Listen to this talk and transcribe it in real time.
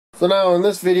So now in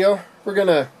this video, we're going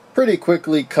to pretty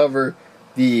quickly cover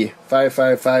the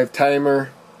 555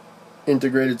 timer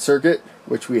integrated circuit,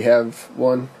 which we have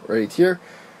one right here,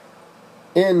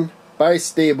 in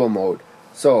bistable mode.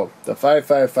 So the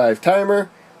 555 timer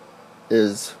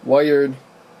is wired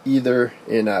either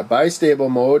in a bistable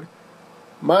mode,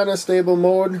 monostable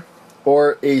mode,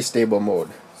 or astable mode.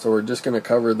 So we're just going to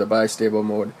cover the bistable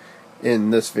mode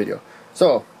in this video.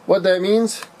 So what that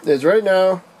means is right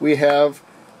now we have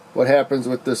what happens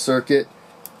with this circuit.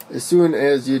 As soon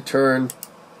as you turn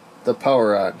the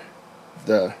power on,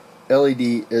 the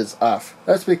LED is off.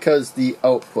 That's because the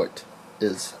output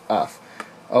is off.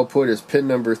 Output is pin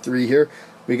number 3 here.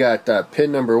 We got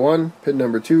pin number 1, pin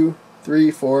number 2,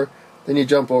 3, 4, then you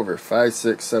jump over 5,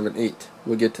 6, 7, 8.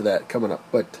 We'll get to that coming up.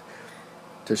 But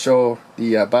to show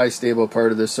the bistable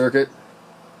part of the circuit,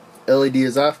 LED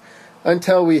is off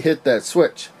until we hit that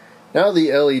switch. Now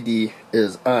the LED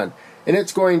is on, and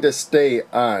it's going to stay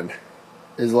on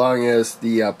as long as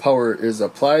the power is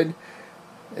applied,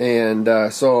 and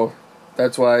so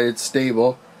that's why it's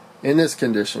stable in this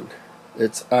condition.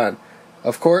 It's on.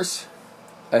 Of course,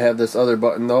 I have this other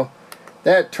button though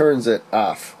that turns it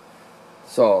off.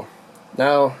 So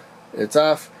now it's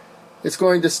off. It's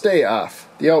going to stay off.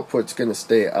 The output's going to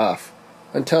stay off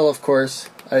until, of course,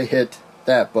 I hit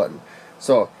that button.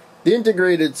 So the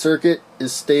integrated circuit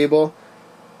is stable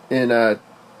in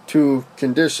two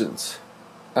conditions,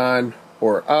 on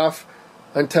or off,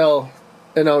 until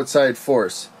an outside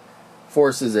force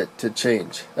forces it to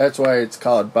change. That's why it's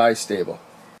called bistable.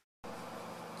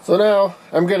 So now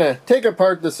I'm going to take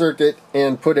apart the circuit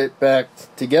and put it back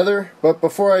together, but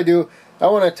before I do, I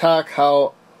want to talk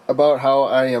about how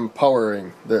I am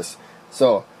powering this.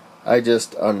 So I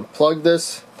just unplugged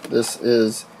this. This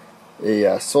is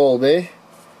a Sol Bay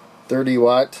 30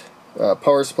 watt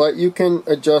power supply. You can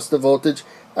adjust the voltage.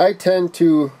 I tend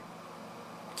to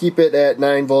keep it at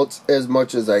 9 volts as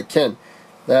much as I can.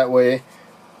 That way,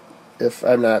 if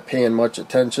I'm not paying much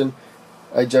attention,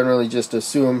 I generally just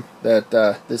assume that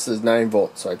this is 9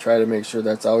 volts. So I try to make sure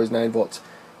that's always 9 volts.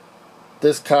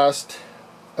 This cost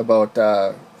about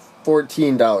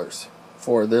 $14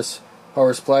 for this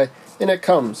power supply, and it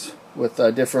comes with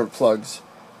different plugs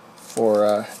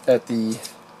for at the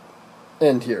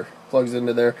end here. Plugs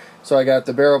into there. So I got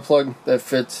the barrel plug that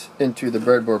fits into the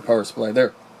breadboard power supply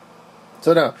there.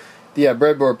 So now the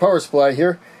breadboard power supply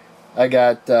here, I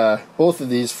got both of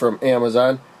these from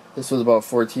Amazon. This was about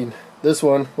 $14. This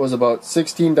one was about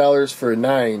 $16 for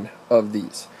 9 of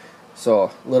these.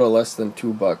 So a little less than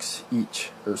 $2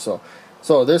 each or so.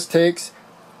 So this takes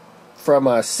from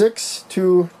 6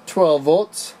 to 12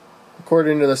 volts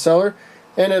according to the seller,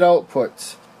 and it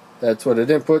outputs. That's what it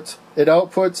inputs. It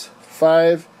outputs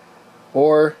 5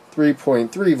 or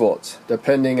 3.3 volts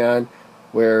depending on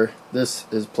where this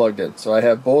is plugged in. So I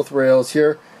have both rails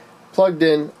here plugged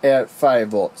in at 5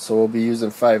 volts. So we'll be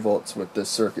using 5 volts with this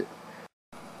circuit.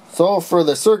 So for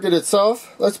the circuit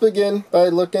itself, let's begin by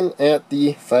looking at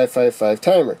the 555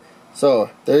 timer. So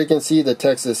there you can see the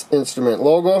Texas Instrument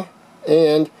logo,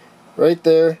 and right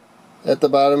there at the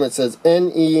bottom it says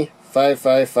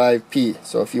NE555P.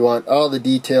 So if you want all the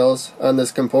details on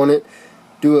this component,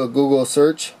 do a Google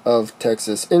search of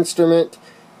Texas Instrument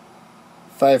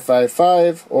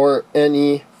 555 or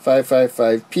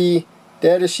NE555P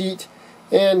datasheet,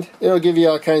 and it'll give you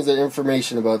all kinds of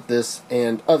information about this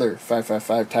and other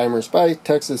 555 timers by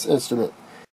Texas Instrument.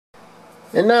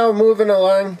 And now moving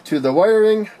along to the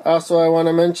wiring. Also, I want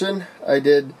to mention I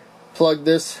did plug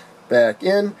this back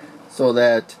in so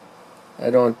that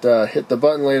I don't hit the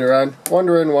button later on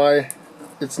wondering why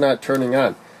it's not turning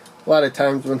on. A lot of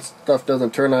times when stuff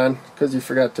doesn't turn on because you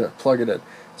forgot to plug it in.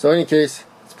 So in any case,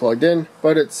 it's plugged in,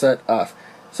 but it's set off.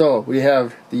 So we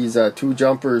have these 2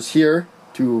 jumpers here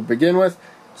to begin with.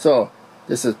 So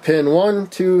this is pin 1,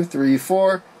 2, 3,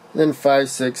 4, then 5,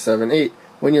 6, 7, 8.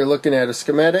 When you're looking at a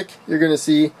schematic, you're going to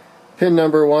see pin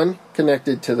number 1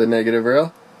 connected to the negative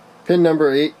rail, pin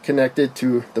number 8 connected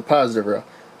to the positive rail.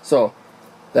 So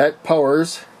that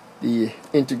powers the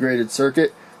integrated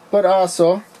circuit, but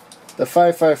also the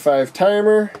 555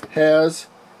 timer has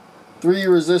 3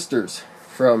 resistors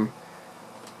from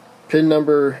pin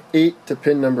number 8 to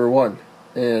pin number 1.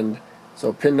 And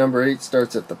so pin number 8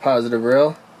 starts at the positive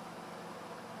rail,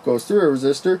 goes through a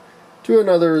resistor, to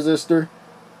another resistor,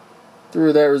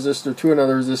 through that resistor to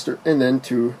another resistor, and then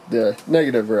to the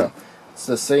negative rail. It's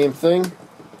the same thing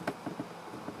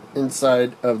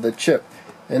inside of the chip.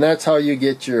 And that's how you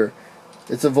get your,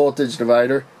 it's a voltage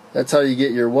divider. That's how you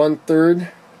get your 1/3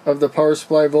 of the power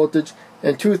supply voltage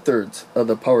and 2/3 of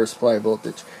the power supply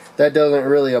voltage. That doesn't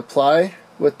really apply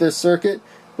with this circuit,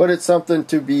 but it's something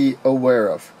to be aware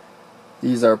of.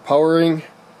 These are powering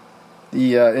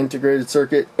the integrated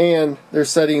circuit, and they're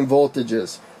setting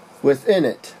voltages within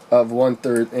it of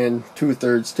 1/3 and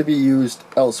 2/3 to be used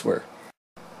elsewhere.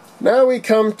 Now we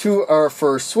come to our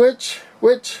first switch,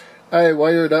 which I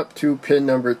wired up to pin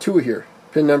number 2 here.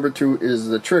 Pin number 2 is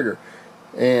the trigger,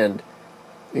 and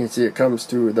you can see it comes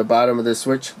to the bottom of this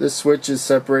switch. This switch is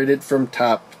separated from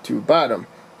top to bottom.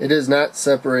 It is not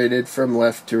separated from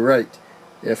left to right.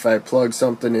 If I plug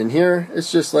something in here,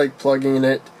 it's just like plugging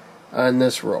it on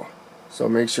this row. So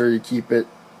make sure you keep it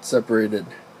separated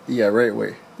the right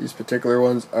way. These particular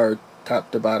ones are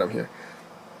top to bottom here.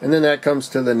 And then that comes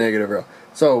to the negative rail.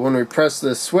 So when we press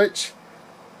this switch,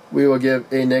 we will give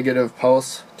a negative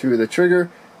pulse to the trigger,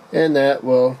 and that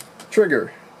will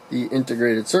trigger the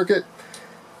integrated circuit.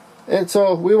 And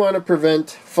so we want to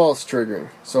prevent false triggering.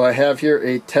 So I have here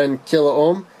a 10 kilo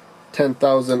ohm,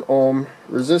 10,000 ohm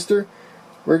resistor.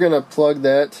 We're going to plug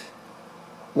that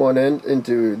one end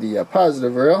into the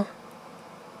positive rail.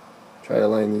 Try to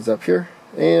line these up here.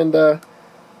 And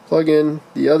plug in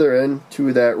the other end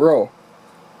to that row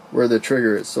where the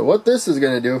trigger is. So what this is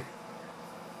going to do,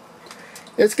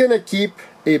 it's going to keep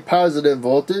a positive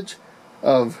voltage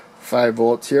of 5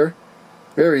 volts here.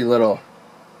 Very little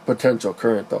potential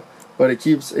current though. But it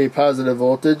keeps a positive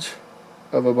voltage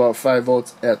of about 5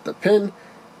 volts at the pin,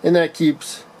 and that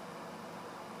keeps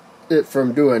it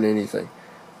from doing anything.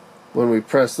 When we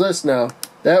press this now,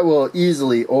 that will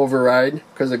easily override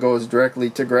because it goes directly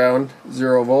to ground,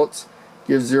 0 volts,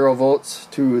 gives 0 volts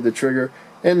to the trigger,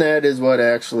 and that is what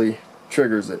actually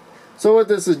triggers it. So what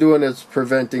this is doing is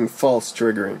preventing false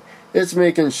triggering. It's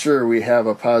making sure we have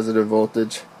a positive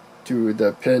voltage to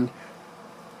the pin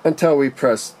until we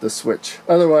press the switch.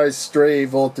 Otherwise, stray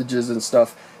voltages and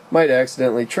stuff might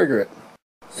accidentally trigger it.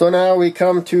 So now we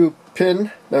come to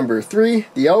pin number 3,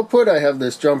 the output. I have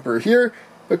this jumper here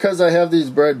because I have these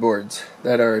breadboards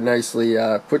that are nicely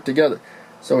put together.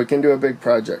 So we can do a big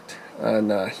project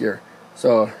on here.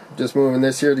 So just moving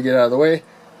this here to get out of the way.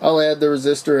 I'll add the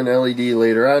resistor and LED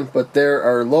later on, but there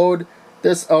our load.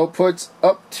 This outputs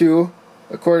up to,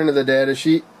 according to the data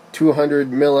sheet, 200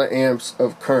 milliamps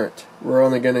of current. We're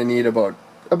only going to need about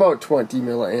 20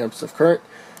 milliamps of current,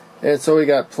 and so we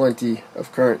got plenty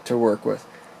of current to work with.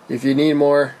 If you need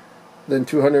more than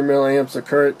 200 milliamps of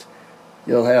current,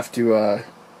 you'll have to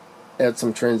add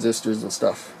some transistors and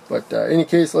stuff. But in any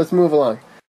case, let's move along.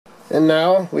 And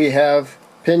now we have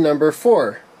pin number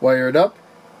 4 wired up.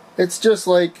 It's just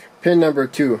like pin number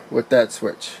 2 with that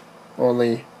switch,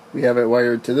 only we have it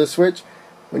wired to this switch.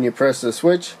 When you press the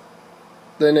switch,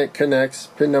 then it connects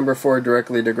pin number 4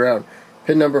 directly to ground.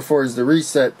 Pin number 4 is the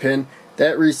reset pin.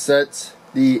 That resets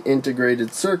the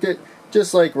integrated circuit,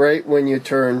 just like right when you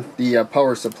turn the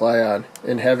power supply on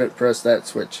and haven't pressed that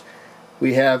switch.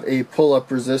 We have a pull-up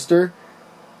resistor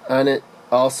on it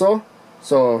also.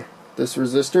 So this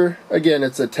resistor, again,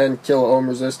 it's a 10 kilo ohm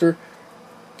resistor,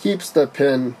 keeps the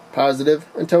pin positive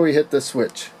until we hit the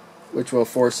switch, which will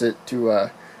force it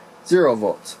to 0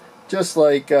 volts, just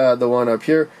like the one up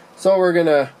here. So we're going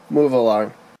to move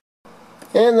along.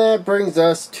 And that brings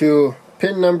us to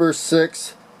pin number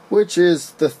 6, which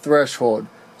is the threshold.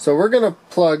 So we're going to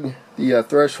plug the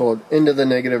threshold into the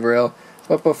negative rail,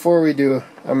 but before we do,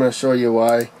 I'm going to show you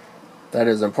why that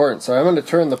is important. So I'm going to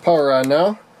turn the power on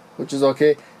now, which is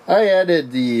okay. I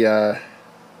added the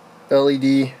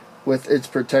LED with its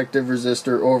protective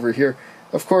resistor over here.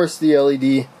 Of course, the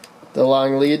LED, the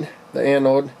long lead, the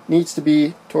anode, needs to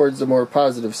be towards the more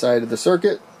positive side of the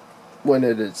circuit when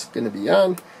it is going to be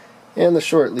on, and the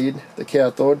short lead, the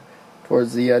cathode,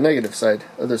 towards the negative side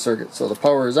of the circuit. So the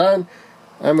power is on.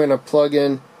 I'm going to plug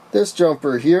in this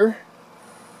jumper here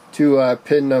to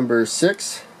pin number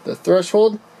 6, the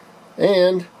threshold,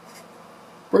 and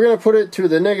we're going to put it to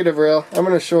the negative rail. I'm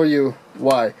going to show you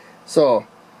why. So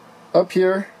up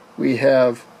here we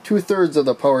have 2/3 of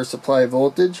the power supply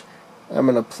voltage. I'm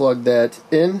going to plug that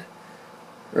in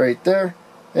right there.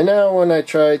 And now when I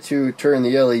try to turn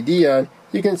the LED on,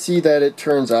 you can see that it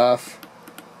turns off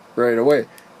right away.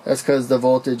 That's because the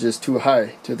voltage is too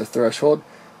high to the threshold.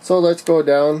 So let's go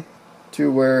down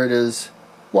to where it is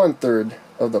 1/3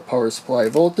 of the power supply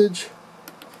voltage.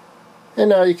 And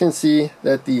now you can see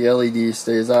that the LED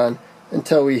stays on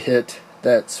until we hit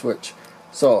that switch.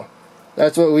 So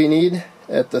that's what we need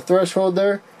at the threshold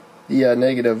there, the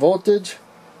negative voltage.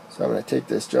 So I'm going to take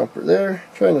this jumper there,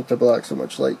 try not to block so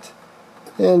much light,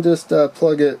 and just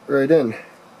plug it right in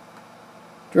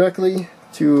directly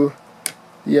to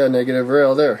the negative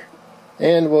rail there,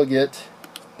 and we'll get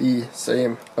the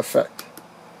same effect.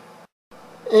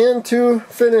 And to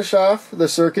finish off the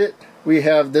circuit, we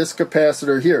have this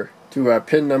capacitor here to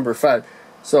pin number 5.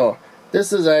 So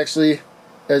this is actually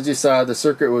as you saw, the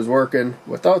circuit was working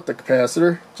without the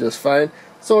capacitor just fine.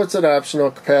 So it's an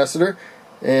optional capacitor,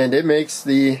 and it makes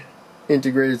the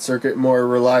integrated circuit more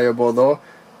reliable, though,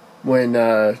 when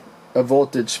a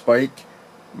voltage spike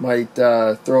might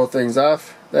throw things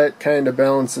off. That kind of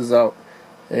balances out.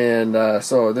 And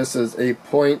so this is a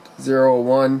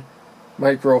 0.01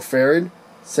 microfarad,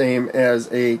 same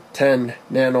as a 10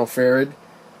 nanofarad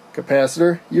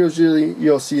capacitor. Usually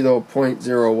you'll see though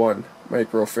 0.01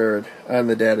 microfarad on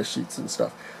the data sheets and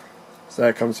stuff. So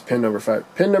that comes to pin number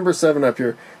 5. Pin number 7 up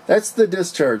here, that's the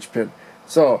discharge pin.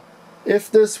 So if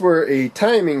this were a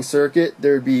timing circuit,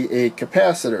 there'd be a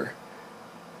capacitor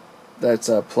that's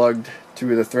plugged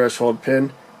to the threshold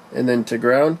pin and then to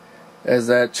ground. As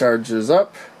that charges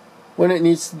up, when it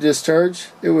needs to discharge,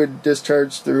 it would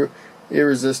discharge through a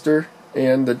resistor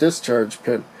and the discharge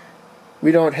pin.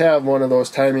 We don't have one of those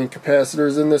timing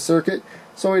capacitors in this circuit,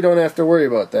 so we don't have to worry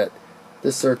about that.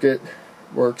 This circuit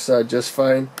works just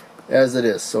fine as it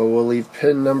is, so we'll leave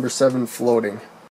pin number 7 floating.